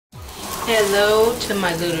Hello to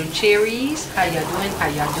my little cherries. How y'all doing? How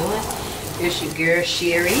y'all doing? It's your girl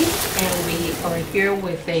Sherry, and we are here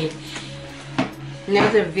with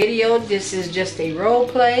another video. This is just a role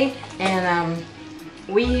play, and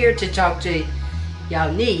we here to talk to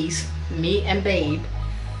y'all niece, me and Babe.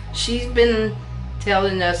 She's been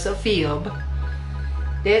telling us a fib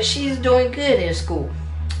that she's doing good in school,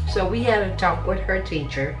 so we had a talk with her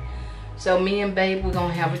teacher. So me and Babe, we're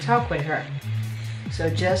gonna have a talk with her. So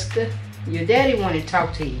Jessica, your daddy want to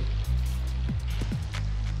talk to you.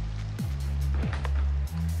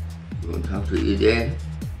 You want to talk to your daddy?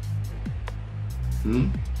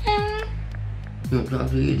 You want to talk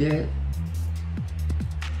to your daddy?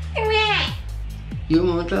 Yeah. You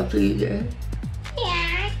want to talk to your daddy?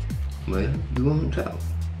 Yeah. Well, you want to talk.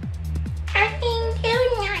 I didn't do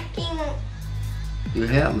nothing. You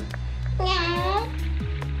help me. No.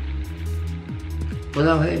 What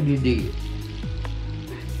I had you did?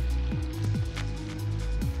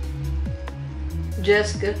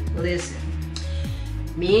 Jessica, listen.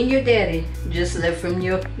 Me and your daddy just left from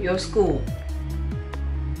your school.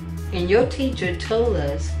 And your teacher told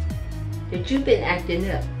us that you've been acting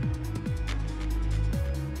up.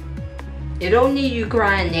 It don't need you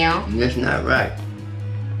crying now. That's not right.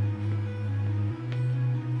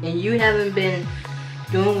 And you haven't been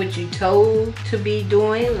doing what you told to be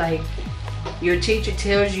doing. Like your teacher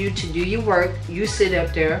tells you to do your work. You sit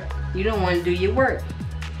up there. You don't want to do your work.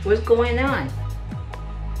 What's going on?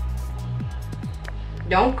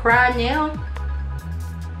 Don't cry now.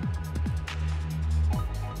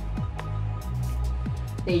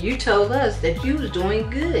 And you told us that you was doing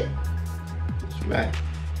good. That's right.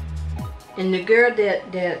 And the girl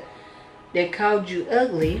that called you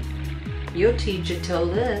ugly, your teacher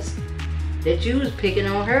told us that you was picking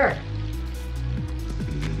on her.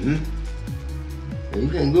 You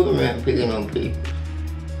can't go around picking on people.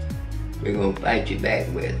 They're gonna fight you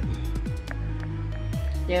back with it.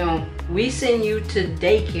 Now, we send you to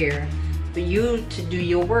daycare for you to do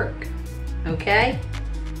your work, okay?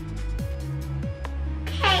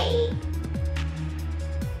 Okay.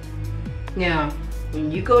 Now,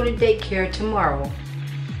 when you go to daycare tomorrow,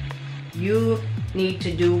 you need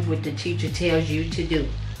to do what the teacher tells you to do.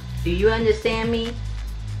 Do you understand me?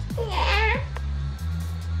 Yeah.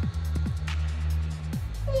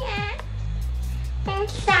 Yeah. I'm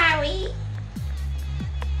sorry.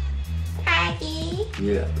 Daddy.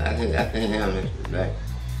 Yeah, I can handle it today.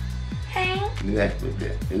 Huh? You got to put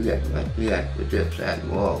that upside the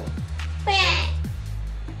wall. What?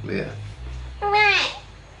 Yeah. What?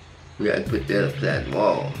 You got to put that upside the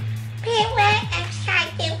wall. Put what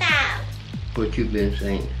upside the wall? What you been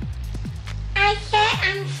saying? I said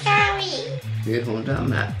I'm sorry. Here's what I'm talking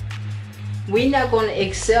about. We're not going to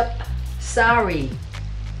accept sorry.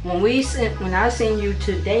 When I send you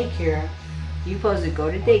to daycare, you're supposed to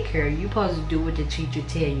go to daycare. You're supposed to do what the teacher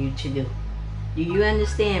tell you to do. Do you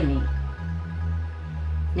understand me?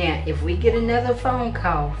 Now, if we get another phone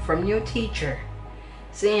call from your teacher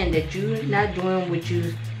saying that you're not doing what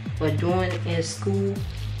you are doing in school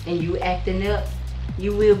and you acting up,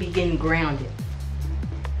 you will be getting grounded.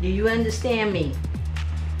 Do you understand me?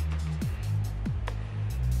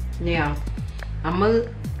 Now, I'm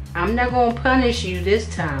not going to punish you this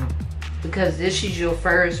time because this is your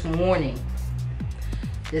first warning.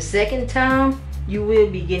 The second time, you will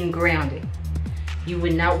be getting grounded. You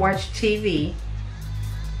would not watch TV.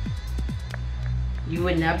 You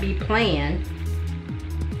would not be playing.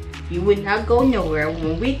 You would not go nowhere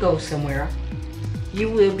when we go somewhere. You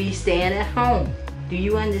will be staying at home. Do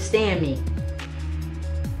you understand me?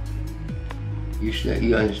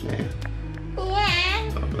 You understand?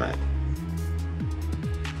 Yeah. All right.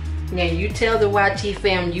 Now you tell the YT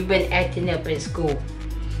family you've been acting up at school.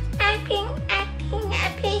 I've been acting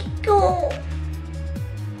up at school.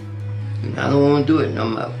 And I don't want to do it no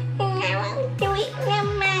more. And I won't do it no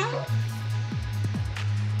more.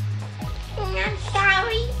 And I'm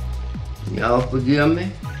sorry. Y'all forgive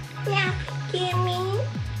me? Now forgive me.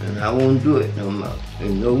 And I won't do it no more.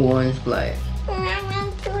 In no one's class. And I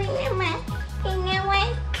won't do it no more. In no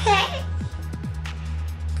one's class.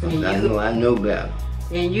 And I know better.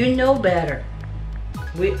 And you know better.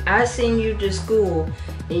 I send you to school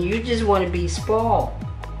and you just want to be spoiled.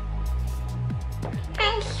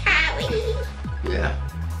 I'm sorry. Yeah.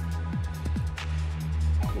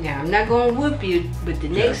 Now, I'm not going to whoop you, but the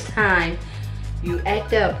next time you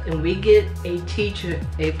act up and we get a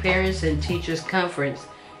parents and teachers conference,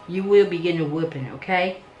 you will be getting a whooping,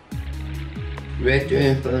 okay? Right there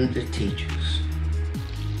in front of the teachers.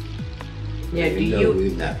 Now,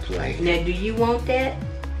 we're not playing. Now, do you want that?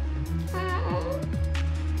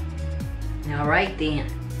 All right then.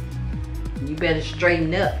 You better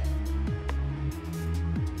straighten up.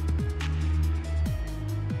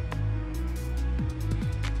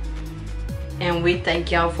 And we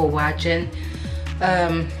thank y'all for watching.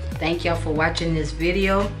 Thank y'all for watching this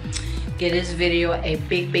video. Give this video a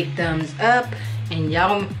big thumbs up. And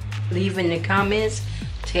y'all leave in the comments.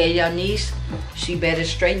 Tell your niece she better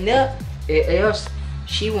straighten up, or else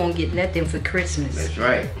she won't get nothing for Christmas. That's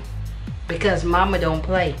right. Because mama don't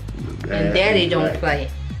play. And daddy don't play.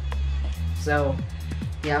 So,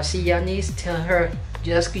 y'all see your niece, tell her,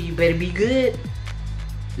 Jessica, you better be good.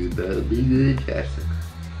 You better be good, Jessica.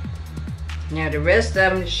 Now the rest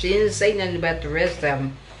of them, she didn't say nothing about the rest of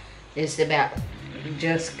them. It's about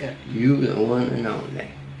Jessica. You the one and only.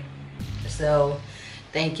 So,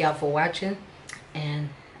 thank y'all for watching. And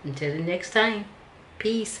until the next time,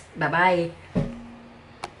 peace. Bye-bye.